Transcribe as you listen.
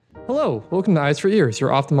Hello, welcome to Eyes for Ears,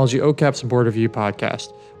 your ophthalmology OKAPs and board review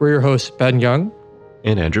podcast. We're your hosts, Ben Young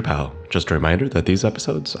and Andrew Powell. Just a reminder that these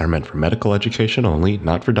episodes are meant for medical education only,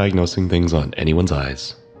 not for diagnosing things on anyone's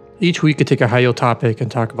eyes. Each week we take a high-yield topic and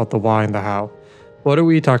talk about the why and the how. What are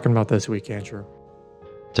we talking about this week, Andrew?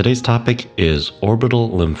 Today's topic is orbital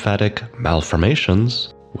lymphatic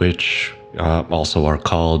malformations, which also are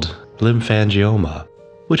called lymphangioma,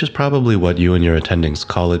 which is probably what you and your attendings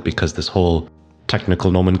call it because this whole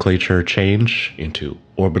technical nomenclature change into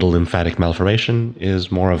orbital lymphatic malformation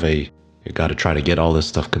is more of a, you got to try to get all this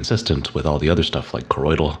stuff consistent with all the other stuff like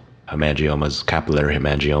choroidal hemangiomas, capillary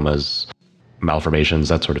hemangiomas, malformations,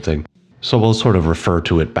 that sort of thing. So we'll sort of refer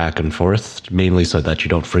to it back and forth, mainly so that you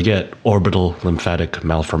don't forget orbital lymphatic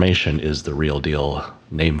malformation is the real deal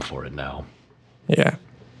name for it now. Yeah.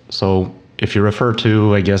 So if you refer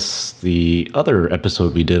to, I guess, the other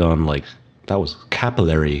episode we did on, like, that was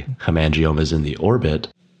capillary hemangiomas in the orbit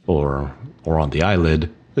or on the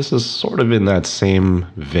eyelid, this is sort of in that same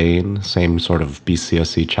vein, same sort of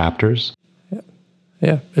BCSE chapters.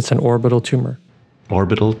 Yeah, it's an orbital tumor.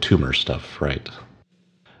 Orbital tumor stuff, right.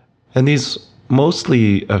 And these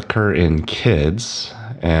mostly occur in kids,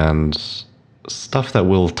 and stuff that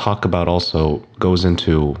we'll talk about also goes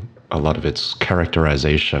into a lot of its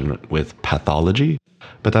characterization with pathology,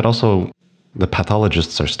 but that also, the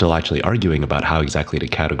pathologists are still actually arguing about how exactly to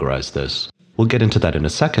categorize this. We'll get into that in a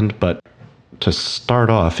second, but to start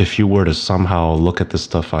off, if you were to somehow look at this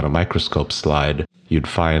stuff on a microscope slide, you'd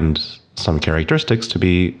find some characteristics to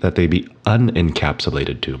be that they be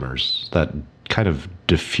unencapsulated tumors that kind of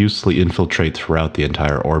diffusely infiltrate throughout the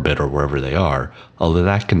entire orbit or wherever they are, although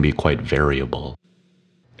that can be quite variable.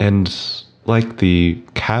 And like the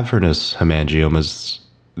cavernous hemangiomas,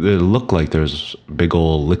 they look like there's big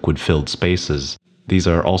old liquid-filled spaces. These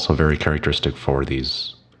are also very characteristic for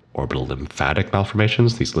these orbital lymphatic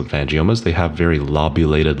malformations, these lymphangiomas. They have very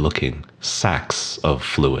lobulated-looking sacs of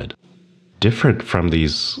fluid. Different from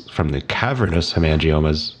the cavernous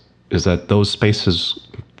hemangiomas is that those spaces,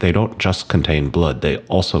 they don't just contain blood, they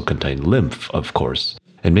also contain lymph, of course.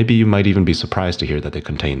 And maybe you might even be surprised to hear that they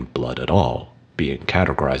contain blood at all, being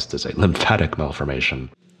categorized as a lymphatic malformation.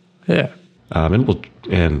 Yeah. And we'll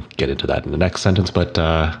get into that in the next sentence, but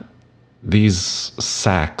these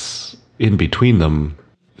sacs, in between them,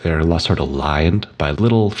 they're sort of lined by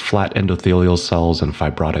little flat endothelial cells and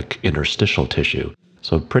fibrotic interstitial tissue.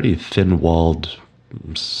 So pretty thin-walled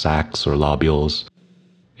sacs or lobules.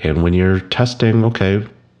 And when you're testing, okay,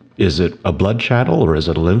 is it a blood channel or is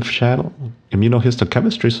it a lymph channel?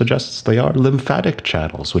 Immunohistochemistry suggests they are lymphatic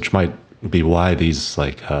channels, which might be why these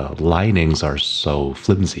linings are so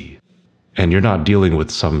flimsy. And you're not dealing with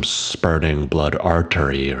some spurting blood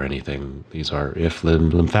artery or anything. These are, if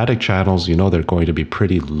lymphatic channels, they're going to be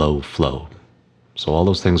pretty low flow. So all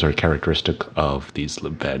those things are characteristic of these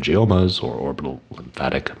lymphangiomas or orbital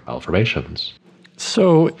lymphatic malformations.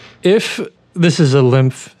 So if this is a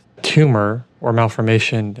lymph tumor or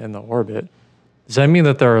malformation in the orbit, does that mean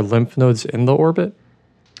that there are lymph nodes in the orbit?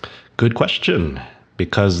 Good question,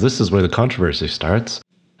 because this is where the controversy starts.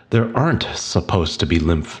 There aren't supposed to be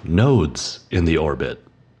lymph nodes in the orbit.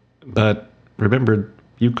 But remember,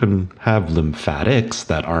 you can have lymphatics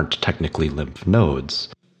that aren't technically lymph nodes.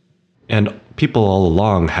 And people all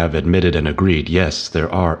along have admitted and agreed, yes,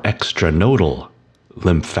 there are extranodal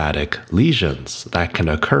lymphatic lesions that can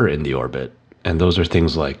occur in the orbit. And those are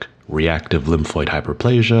things like reactive lymphoid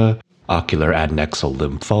hyperplasia, ocular adnexal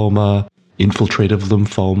lymphoma, infiltrative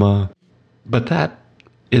lymphoma. But that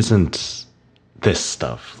isn't this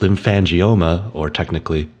stuff. Lymphangioma, or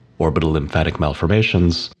technically orbital lymphatic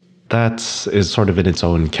malformations, that is sort of in its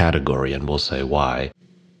own category, and we'll say why.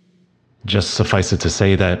 Just suffice it to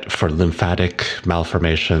say that for lymphatic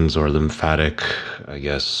malformations or lymphatic,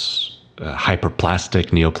 hyperplastic,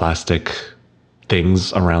 neoplastic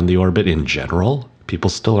things around the orbit in general, people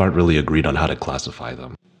still aren't really agreed on how to classify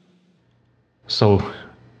them. So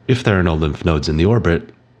if there are no lymph nodes in the orbit,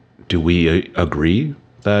 do we agree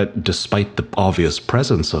that despite the obvious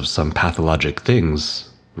presence of some pathologic things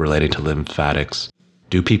relating to lymphatics,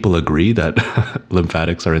 do people agree that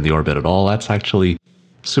lymphatics are in the orbit at all? That's actually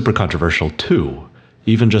super controversial too.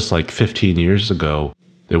 Even just like 15 years ago,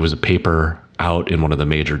 there was a paper out in one of the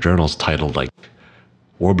major journals titled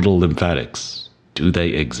Orbital Lymphatics, Do They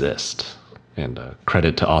Exist? And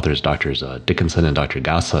credit to authors Drs. Dickinson and Dr.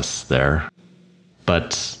 Gassas there.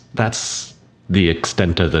 But that's the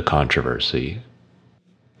extent of the controversy.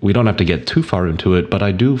 We don't have to get too far into it, but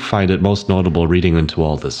I do find it most notable reading into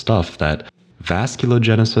all this stuff that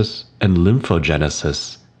vasculogenesis and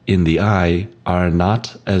lymphogenesis in the eye are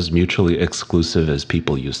not as mutually exclusive as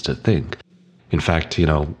people used to think. In fact,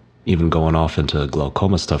 even going off into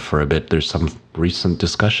glaucoma stuff for a bit, there's some recent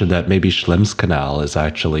discussion that maybe Schlemm's canal is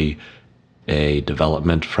actually a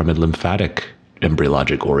development from a lymphatic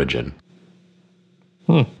embryologic origin.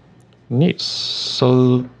 Neat.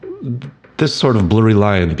 So this sort of blurry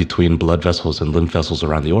line between blood vessels and lymph vessels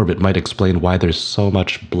around the orbit might explain why there's so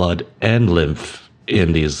much blood and lymph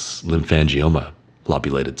in these lymphangioma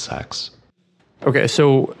lobulated sacs. Okay,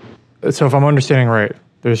 so if I'm understanding right,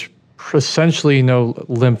 there's essentially no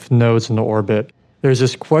lymph nodes in the orbit. There's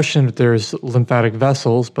this question if there's lymphatic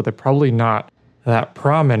vessels, but they're probably not that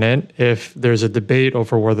prominent if there's a debate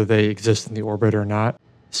over whether they exist in the orbit or not.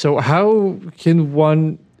 So how can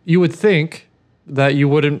one, you would think that you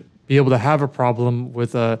wouldn't be able to have a problem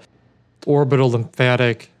with a orbital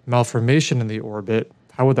lymphatic malformation in the orbit.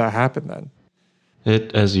 How would that happen then?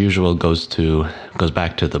 It, as usual, goes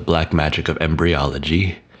back to the black magic of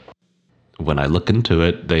embryology. When I look into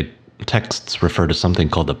it, texts refer to something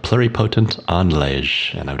called the pluripotent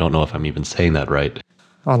enlage, and I don't know if I'm even saying that right.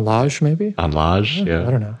 Enlage, maybe? Enlage, yeah.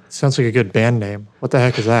 I don't know. Sounds like a good band name. What the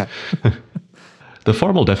heck is that? The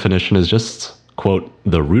formal definition is just, quote,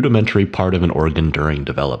 the rudimentary part of an organ during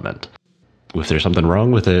development. If there's something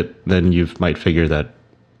wrong with it, then you might figure that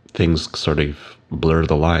things sort of blur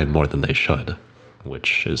the line more than they should,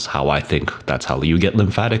 which is how I think that's how you get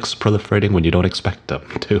lymphatics proliferating when you don't expect them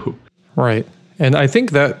to. Right. And I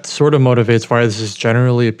think that sort of motivates why this is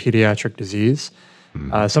generally a pediatric disease.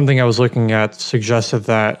 Something I was looking at suggested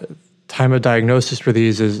that time of diagnosis for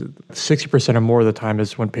these is 60% or more of the time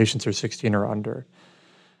is when patients are 16 or under.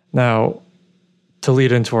 Now, to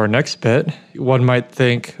lead into our next bit, one might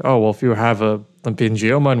think, oh, well, if you have a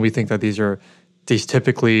lymphangioma and we think that these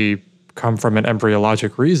typically come from an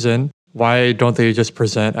embryologic reason, why don't they just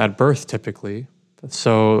present at birth typically?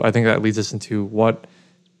 So I think that leads us into what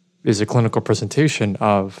is a clinical presentation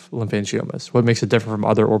of lymphangiomas. What makes it different from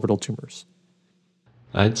other orbital tumors?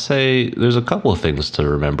 I'd say there's a couple of things to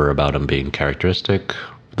remember about them being characteristic.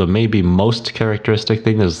 The maybe most characteristic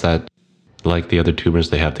thing is that, like the other tumors,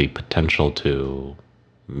 they have the potential to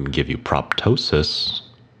give you proptosis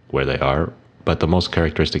where they are. But the most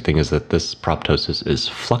characteristic thing is that this proptosis is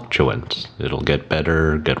fluctuant. It'll get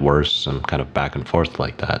better, get worse, and kind of back and forth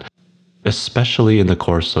like that. Especially in the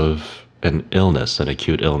course of an illness, an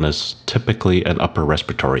acute illness, typically an upper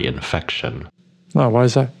respiratory infection. Oh, why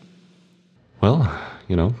is that? Well,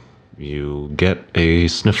 you get a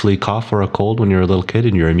sniffly cough or a cold when you're a little kid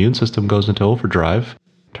and your immune system goes into overdrive.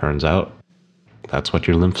 Turns out that's what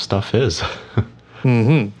your lymph stuff is.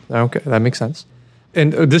 Okay, that makes sense.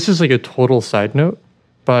 And this is like a total side note,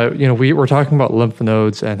 but we're talking about lymph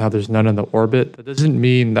nodes and how there's none in the orbit. That doesn't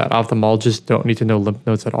mean that ophthalmologists don't need to know lymph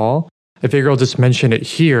nodes at all. I figure I'll just mention it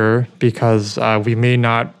here because we may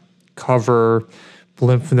not cover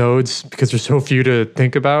lymph nodes because there's so few to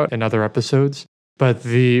think about in other episodes. But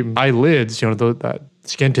the eyelids, that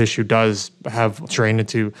skin tissue does have drain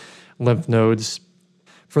into lymph nodes.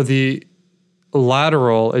 For the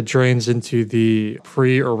lateral, it drains into the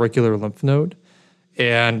preauricular lymph node.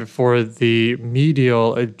 And for the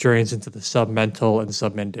medial, it drains into the submental and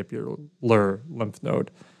submandibular lymph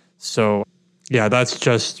node. So, yeah, that's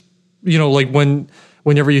just, like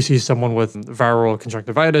whenever you see someone with viral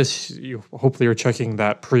conjunctivitis, hopefully you're checking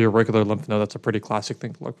that preauricular lymph node. That's a pretty classic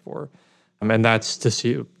thing to look for. And that's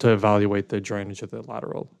to evaluate the drainage of the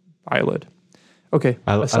lateral eyelid. Okay,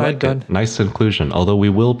 I like it. Nice inclusion, although we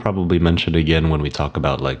will probably mention again when we talk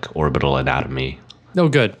about like orbital anatomy. Oh,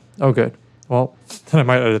 good. Well, then I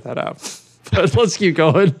might edit that out. But let's keep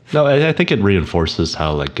going. No, I think it reinforces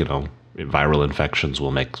how viral infections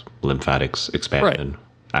will make lymphatics expand and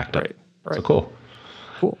act up. Right. So cool.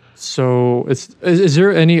 So is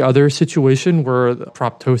there any other situation where the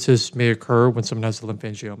proptosis may occur when someone has a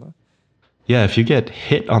lymphangioma? Yeah, if you get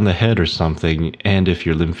hit on the head or something, and if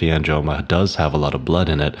your lymphangioma does have a lot of blood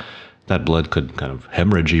in it, that blood could kind of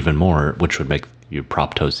hemorrhage even more, which would make you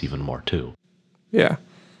proptose even more too. Yeah.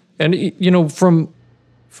 And, from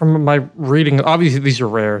my reading, obviously these are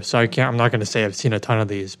rare, so I'm not going to say I've seen a ton of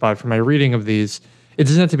these, but from my reading of these, it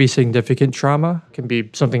doesn't have to be significant trauma. It can be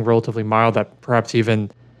something relatively mild that perhaps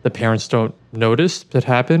even the parents don't notice that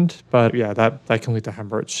happened. But yeah, that can lead to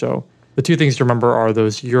hemorrhage. So the two things to remember are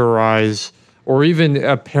those URIs or even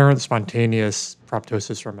apparent spontaneous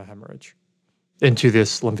proptosis from a hemorrhage into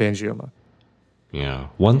this lymphangioma. Yeah.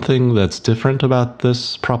 One thing that's different about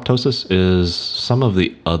this proptosis is some of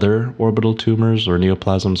the other orbital tumors or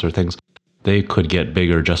neoplasms or things, they could get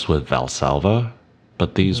bigger just with Valsalva,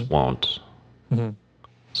 but these won't.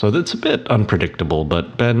 So that's a bit unpredictable,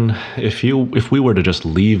 but Ben, if we were to just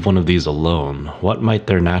leave one of these alone, what might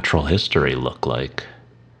their natural history look like?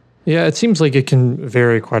 Yeah, it seems like it can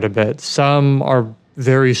vary quite a bit. Some are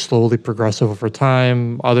very slowly progressive over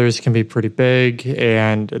time, others can be pretty big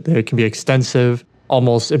and they can be extensive,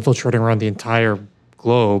 almost infiltrating around the entire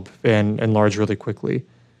globe and enlarge really quickly,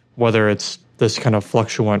 whether it's this kind of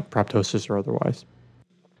fluctuant proptosis or otherwise.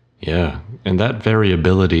 Yeah, and that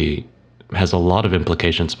variability has a lot of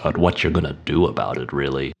implications about what you're going to do about it,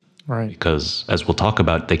 really. Right. Because, as we'll talk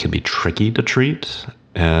about, they can be tricky to treat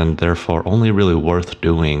and therefore only really worth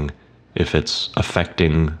doing if it's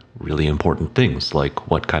affecting really important things. Like,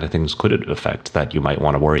 what kind of things could it affect that you might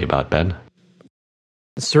want to worry about, Ben?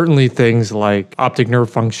 Certainly things like optic nerve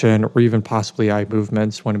function or even possibly eye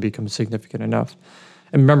movements when it becomes significant enough.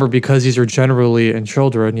 And remember, because these are generally in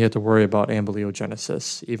children, you have to worry about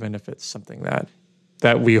amblyogenosis, even if it's something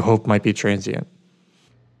that we hope might be transient.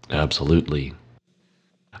 Absolutely.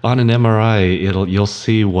 On an MRI, you'll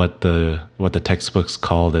see what the textbooks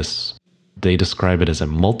call this. They describe it as a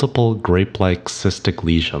multiple grape-like cystic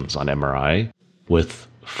lesions on MRI with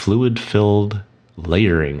fluid-filled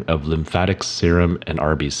layering of lymphatic serum and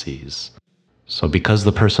RBCs. So because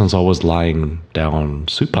the person's always lying down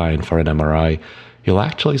supine for an MRI, you'll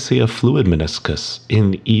actually see a fluid meniscus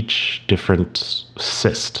in each different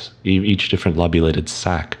cyst, each different lobulated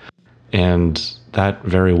sac. And that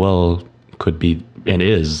very well could be and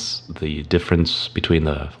is the difference between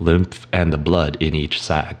the lymph and the blood in each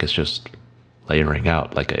sac. It's just layering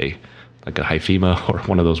out like a hyphema or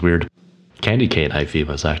one of those weird candy cane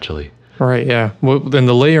hyphemas, actually. Right, yeah. Well, then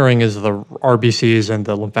the layering is the RBCs and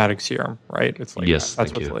the lymphatic serum, right? It's like yes,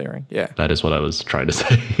 that's thank what's you. layering. Yeah. That is what I was trying to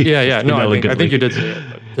say. Yeah. No, I think you did say it.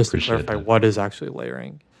 But just to Appreciate clarify, that. what is actually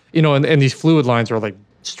layering? And these fluid lines are like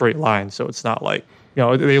straight lines, so it's not like,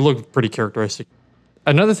 they look pretty characteristic.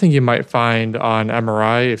 Another thing you might find on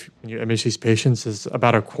MRI, if you image these patients, is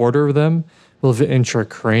about a quarter of them will have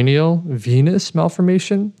intracranial venous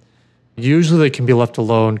malformation. Usually they can be left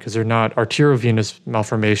alone because they're not arteriovenous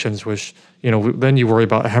malformations, which, then you worry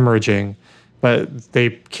about hemorrhaging, but they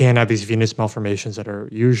can have these venous malformations that are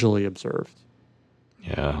usually observed.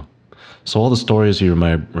 Yeah. So all the stories you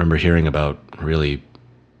might remember hearing about really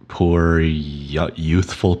poor,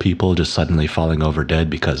 youthful people just suddenly falling over dead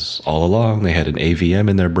because all along they had an AVM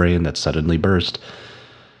in their brain that suddenly burst.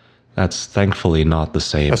 That's thankfully not the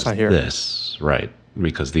same as this, right?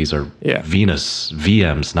 Because these are venous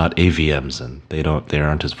VMs, not AVMs, and they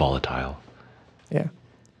aren't as volatile. Yeah.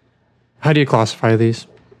 How do you classify these?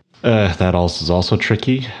 That also is also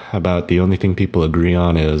tricky. About the only thing people agree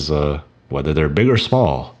on is whether they're big or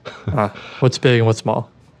small. What's big and what's small?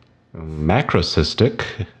 Macrocystic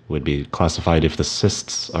would be classified if the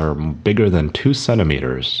cysts are bigger than 2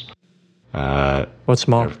 centimeters. What's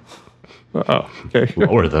small? Okay.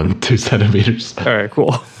 Lower than 2 centimeters. All right,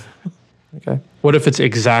 cool. Okay. What if it's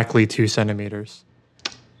exactly 2 centimeters?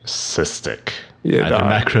 Cystic. Yeah, neither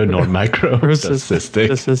macro nor micro. Cystic.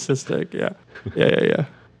 This is cystic. Yeah.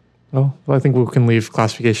 Well, I think we can leave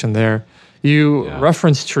classification there. You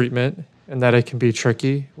referenced treatment and that it can be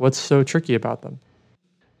tricky. What's so tricky about them?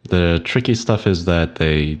 The tricky stuff is that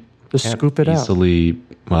they just scoop it easily.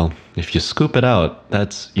 Well, if you scoop it out,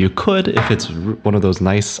 you could if it's one of those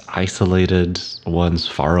nice isolated ones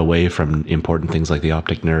far away from important things like the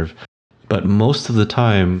optic nerve. But most of the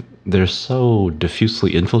time, they're so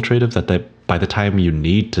diffusely infiltrative that by the time you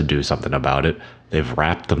need to do something about it, they've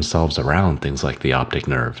wrapped themselves around things like the optic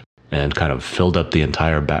nerve and kind of filled up the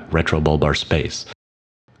entire retrobulbar space.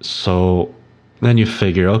 So then you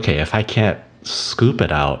figure, okay, if I can't scoop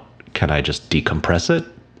it out, can I just decompress it?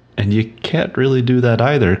 And you can't really do that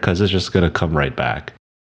either because it's just going to come right back.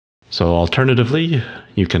 So alternatively,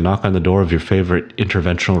 you can knock on the door of your favorite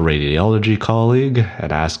interventional radiology colleague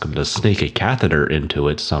and ask them to sneak a catheter into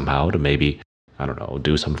it somehow to maybe,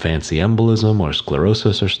 do some fancy embolism or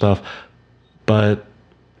sclerosis or stuff. But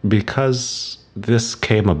because this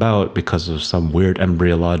came about because of some weird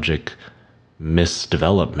embryologic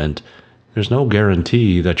misdevelopment, there's no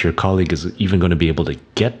guarantee that your colleague is even going to be able to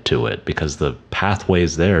get to it because the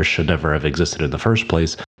pathways there should never have existed in the first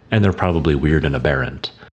place, and they're probably weird and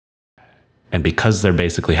aberrant. And because they're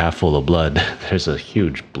basically half full of blood, there's a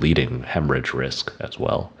huge bleeding hemorrhage risk as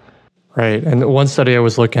well. Right. And one study I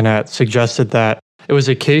was looking at suggested that it was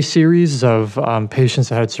a case series of patients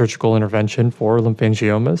that had surgical intervention for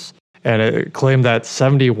lymphangiomas, and it claimed that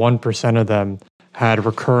 71% of them had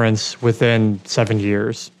recurrence within 7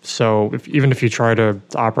 years. So even if you try to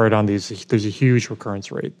operate on these, there's a huge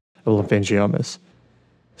recurrence rate of lymphangiomas.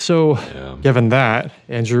 So given that,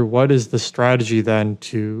 Andrew, what is the strategy then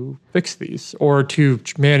to fix these or to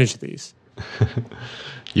manage these?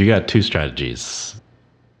 You got two strategies.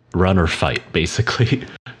 Run or fight, basically.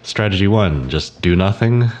 Strategy 1, just do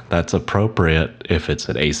nothing. That's appropriate if it's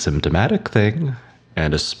an asymptomatic thing,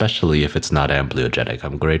 and especially if it's not amblyogenic.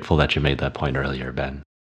 I'm grateful that you made that point earlier, Ben.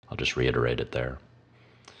 I'll just reiterate it there.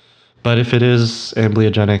 But if it is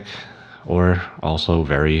amblyogenic or also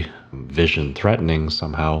very vision threatening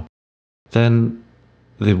somehow, then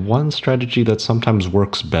the one strategy that sometimes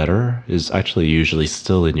works better is actually usually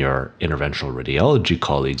still in your interventional radiology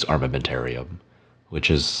colleagues' armamentarium, which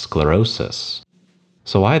is sclerosis.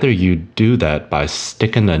 So either you do that by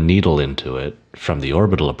sticking a needle into it from the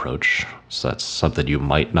orbital approach, so that's something you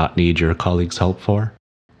might not need your colleague's help for,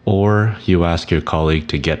 or you ask your colleague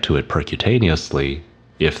to get to it percutaneously,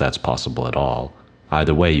 if that's possible at all.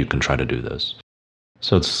 Either way, you can try to do this.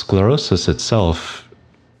 So sclerosis itself,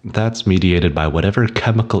 that's mediated by whatever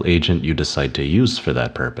chemical agent you decide to use for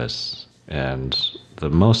that purpose. And the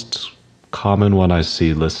most common one I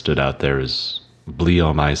see listed out there is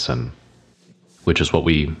bleomycin, which is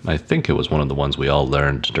what I think it was one of the ones we all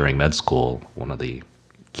learned during med school, one of the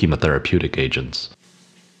chemotherapeutic agents.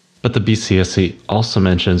 But the BCSC also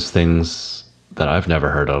mentions things that I've never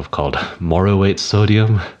heard of called moroate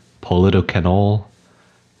sodium, polidocanol,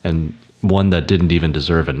 and one that didn't even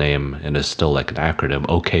deserve a name and is still like an acronym,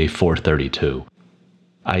 OK432.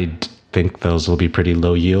 I think those will be pretty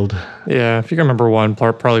low yield. Yeah, if you can remember one,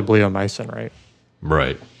 probably bleomycin, right?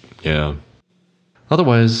 Right, yeah.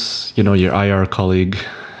 Otherwise, your IR colleague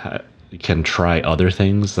can try other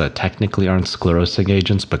things that technically aren't sclerosing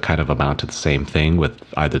agents, but kind of amount to the same thing with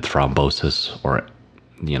either thrombosis or,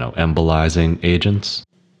 embolizing agents.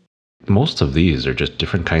 Most of these are just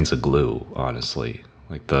different kinds of glue, honestly.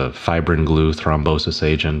 Like the fibrin glue thrombosis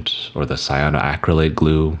agent or the cyanoacrylate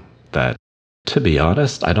glue that, to be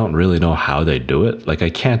honest, I don't really know how they do it. Like, I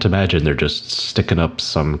can't imagine they're just sticking up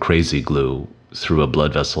some crazy glue through a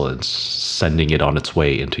blood vessel and sending it on its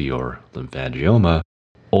way into your lymphangioma.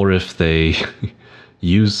 Or if they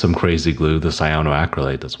use some crazy glue, the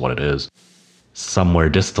cyanoacrylate, that's what it is, somewhere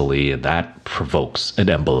distally, and that provokes an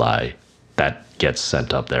emboli that gets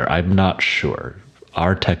sent up there. I'm not sure.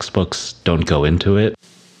 Our textbooks don't go into it.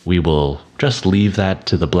 We will just leave that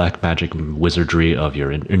to the black magic wizardry of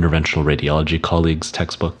your interventional radiology colleagues'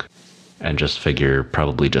 textbook and just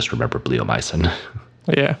probably just remember bleomycin.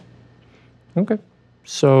 Yeah. Okay.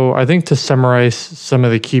 So I think to summarize some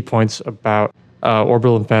of the key points about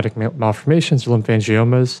orbital lymphatic malformations or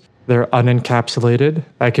lymphangiomas, they're unencapsulated.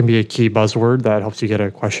 That can be a key buzzword that helps you get a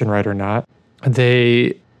question right or not.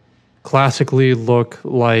 They classically look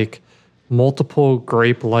like multiple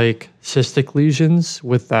grape-like cystic lesions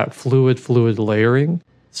with that fluid layering.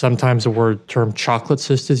 Sometimes the term chocolate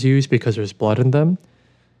cyst is used because there's blood in them.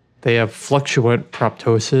 They have fluctuant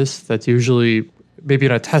proptosis that's usually maybe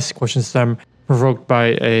in a test question stem provoked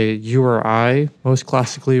by a URI, most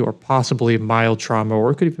classically, or possibly mild trauma,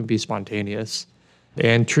 or it could even be spontaneous.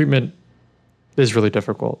 And treatment is really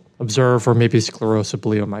difficult. Observe or maybe sclerosing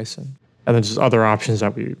bleomycin. And then just other options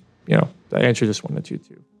that the answer just wanted you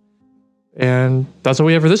to. And that's all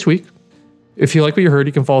we have for this week. If you like what you heard,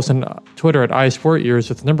 you can follow us on Twitter at eyes4ears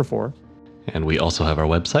with the number 4. And we also have our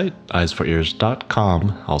website,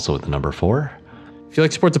 eyes4ears.com, also with the number 4. If you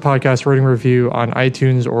like to support the podcast, rating review on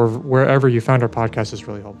iTunes or wherever you found our podcast is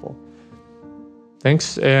really helpful.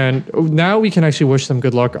 Thanks. And now we can actually wish them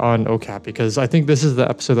good luck on OCAP, because I think this is the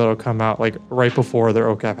episode that'll come out like right before their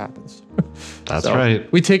OCAP happens. That's right.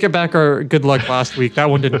 We take it back our good luck last week. That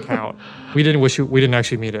one didn't count. We didn't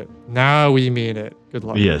actually mean it. Now we mean it. Good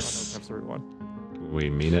luck. Yes. Everyone. We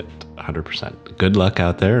mean it 100%. Good luck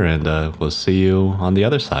out there, and we'll see you on the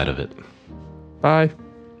other side of it. Bye.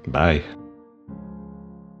 Bye.